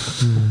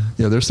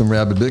 Yeah, there's some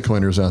rabid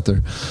Bitcoiners out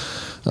there.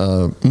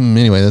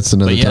 Anyway, that's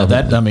another But yeah,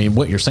 topic.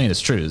 what you're saying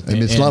is true.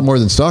 It's a lot more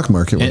than stock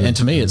market. And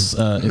to me, it's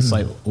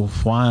like, well,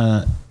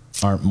 why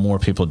aren't more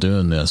people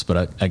doing this?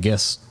 But I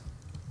guess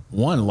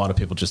one, a lot of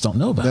people just don't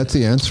know about That's it.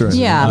 the answer. I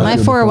Yeah, think. my A lot of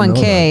people don't know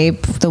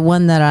 401k, the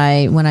one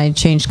that when I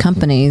changed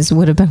companies,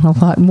 would have been a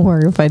lot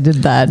more if I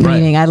did that. Right.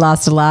 Meaning, I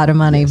lost a lot of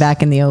money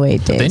back in the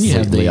 08 days. Then you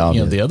have We all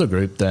do. the other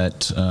group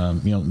that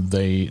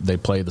they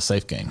play the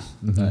safe game,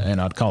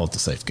 and I'd call it the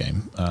safe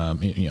game.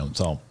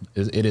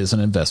 It is an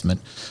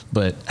investment,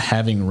 but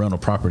having rental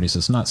properties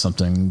is not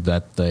something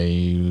that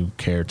they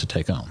care to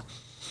take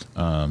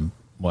on.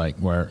 Like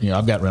where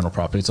I've got rental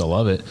properties, I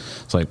love it.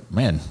 It's like,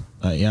 man,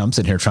 I'm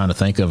sitting here trying to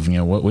think of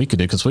what we could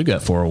do, because we've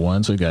got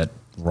 401s, we've got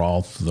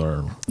Roth,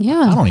 or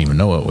I don't even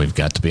know what we've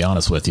got, to be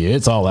honest with you.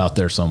 It's all out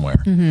there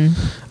somewhere.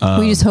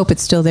 We just hope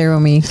it's still there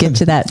when we get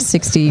to that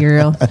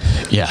 60-year-old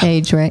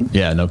age, right?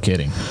 Yeah, no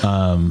kidding.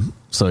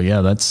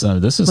 That's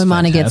this is When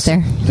Monty gets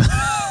fantastic.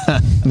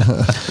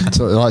 there. It's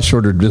a lot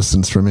shorter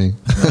distance for me.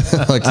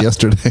 Like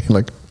yesterday,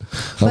 But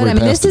I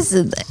mean, this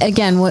is,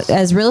 again,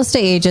 as real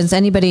estate agents,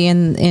 anybody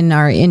in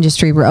our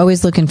industry, we're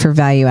always looking for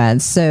value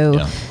adds.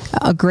 So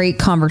a great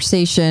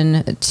conversation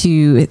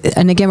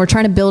and again, we're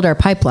trying to build our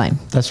pipeline.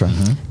 That's right.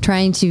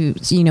 Trying to,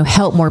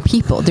 help more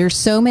people. There's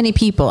so many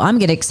people. I'm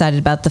getting excited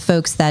about the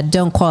folks that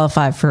don't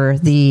qualify for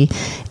the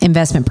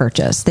investment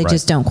purchase. They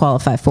just don't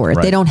qualify for it.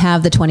 Right. They don't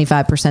have the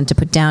 25% to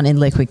put down in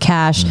liquid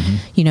cash.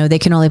 They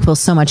can only pull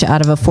so much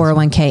out of a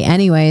 401k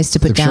anyways to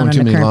put They've down shown on too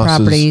the many current losses,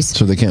 properties.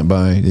 so they can't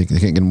buy. They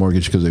can't get a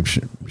mortgage because they've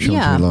shown too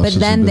many losses. But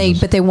then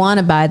they want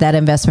to buy that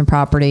investment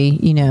property.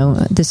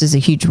 This is a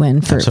huge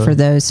win for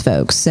those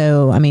folks.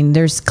 So I mean,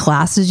 there's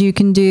classes you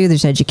can do,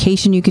 there's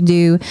education you can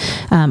do,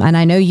 and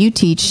I know you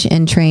teach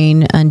and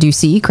train and do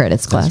CE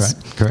credits class.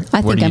 That's right. Correct.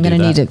 I Where think do I'm you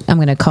going do to that? I'm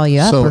going to call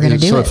you up. We're going to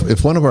do it.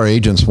 If one of our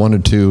agents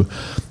wanted to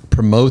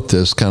promote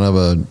this kind of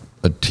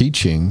a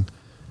teaching,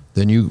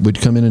 then you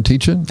would come in and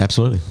teach it?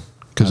 Absolutely.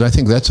 Because I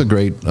think that's a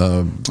great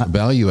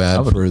value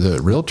add for the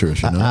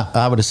realtors.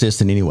 I would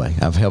assist in any way.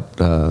 I've helped.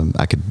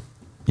 I could,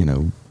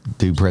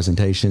 do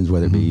presentations,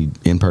 whether it be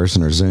in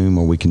person or Zoom,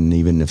 or we can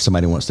even, if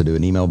somebody wants to do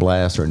an email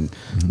blast or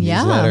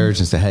newsletters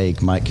and say, "Hey,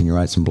 Mike, can you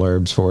write some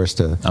blurbs for us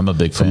to?" I'm a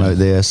big fan. promote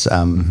this.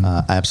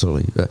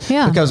 Absolutely.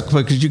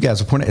 Because you guys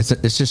are pointing,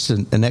 it's just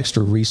an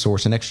extra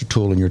resource, an extra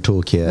tool in your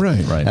toolkit.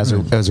 Right.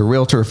 As a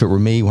realtor, if it were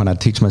me, when I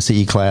teach my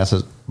CE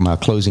classes, my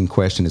closing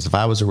question is, if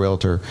I was a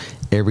realtor,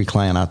 every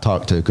client I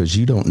talk to, because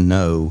you don't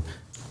know,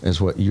 is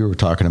what you were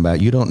talking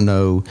about. You don't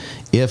know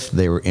if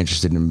they were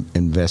interested in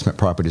investment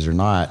properties or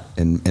not,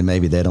 and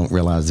maybe they don't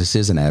realize this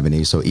is an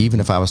avenue. So even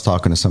if I was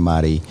talking to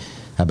somebody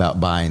about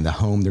buying the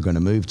home they're going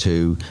to move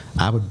to,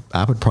 I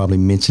would probably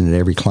mention to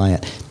every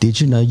client,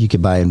 did you know you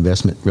could buy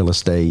investment real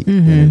estate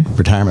in a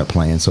retirement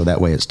plan, so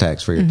that way it's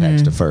tax-free or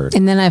tax deferred?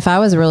 And then if I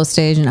was a real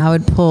estate agent, I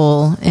would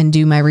pull and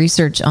do my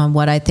research on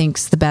what I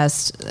think's the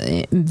best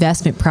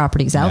investment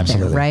properties out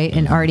there, right?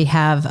 And already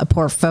have a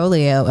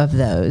portfolio of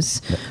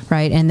those,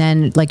 right? And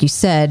then, like you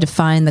said,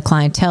 find the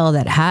clientele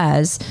that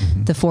has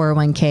the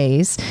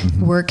 401ks,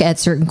 work at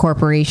certain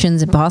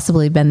corporations and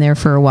possibly been there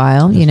for a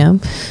while,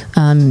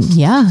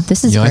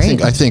 this is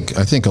great. I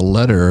think a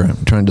letter,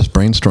 I'm trying to just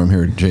brainstorm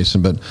here,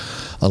 Jason, but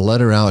a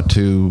letter out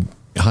to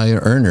higher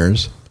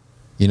earners,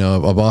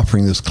 of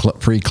offering this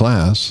free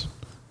class,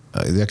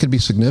 that could be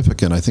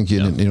significant. I think we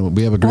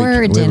have a great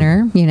or a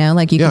dinner,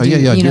 like you can do. Do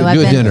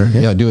a dinner.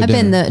 Yeah, do a I've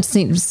dinner.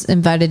 been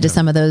invited to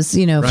some of those,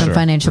 from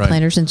financial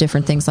planners and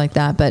different things like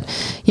that. But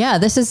yeah,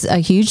 this is a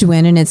huge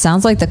win, and it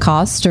sounds like the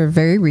costs are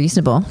very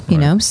reasonable.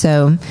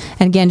 So,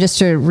 and again, just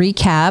to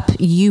recap,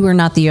 you are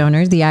not the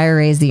owner; the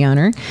IRA is the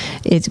owner.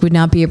 It would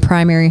not be a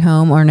primary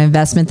home or an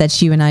investment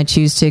that you and I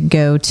choose to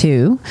go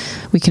to.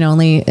 We can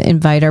only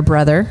invite our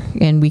brother,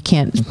 and we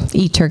can't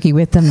eat turkey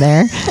with them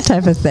there,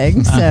 type of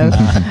thing. So,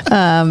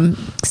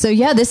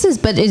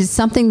 but it is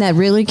something that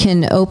really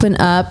can open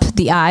up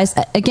the eyes.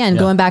 Again,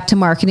 going back to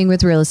marketing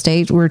with real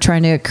estate, we're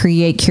trying to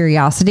create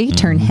curiosity,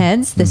 turn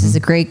heads. This is a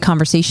great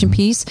conversation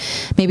piece.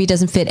 Maybe it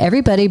doesn't fit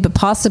everybody, but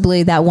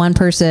possibly that one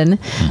person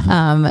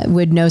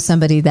would know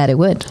somebody that it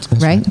would,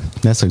 right?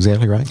 That's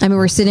exactly right. I mean,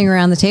 we're sitting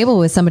around the table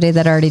with somebody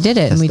that already did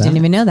it, and we didn't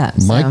even know that.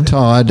 Mike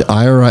Todd,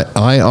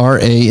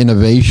 IRA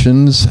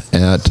Innovations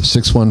at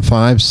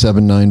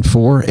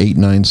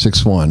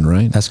 615-794-8961,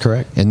 right? That's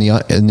correct. And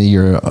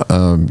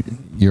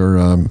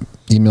your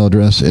email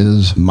address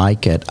is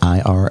Mike at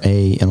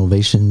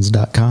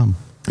IRAinnovations.com.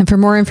 And for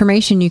more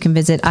information, you can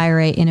visit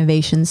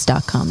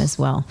IRAinnovations.com as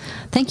well.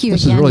 Thank you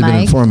This again, has really Mike.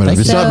 been informative.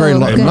 It's not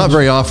good. not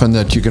very often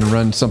that you can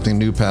run something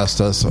new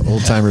past us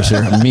old timers here.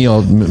 I'm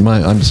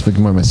just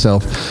speaking by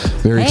myself.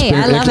 Very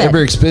I love it.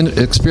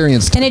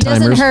 experienced And it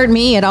doesn't timers. hurt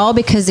me at all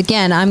because,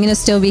 again, I'm going to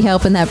still be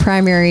helping that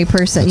primary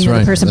person, That's the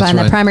right. person That's buying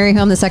that right. primary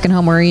home, the second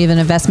home, or even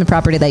investment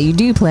property that you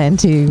do plan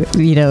to,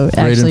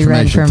 actually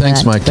rent information. from.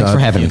 Thanks, that. Mike Todd. Thanks for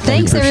having me.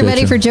 Thanks, Appreciate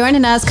everybody, you. for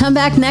joining us. Come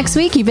back next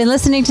week. You've been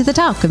listening to The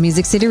Talk of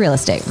Music City Real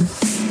Estate.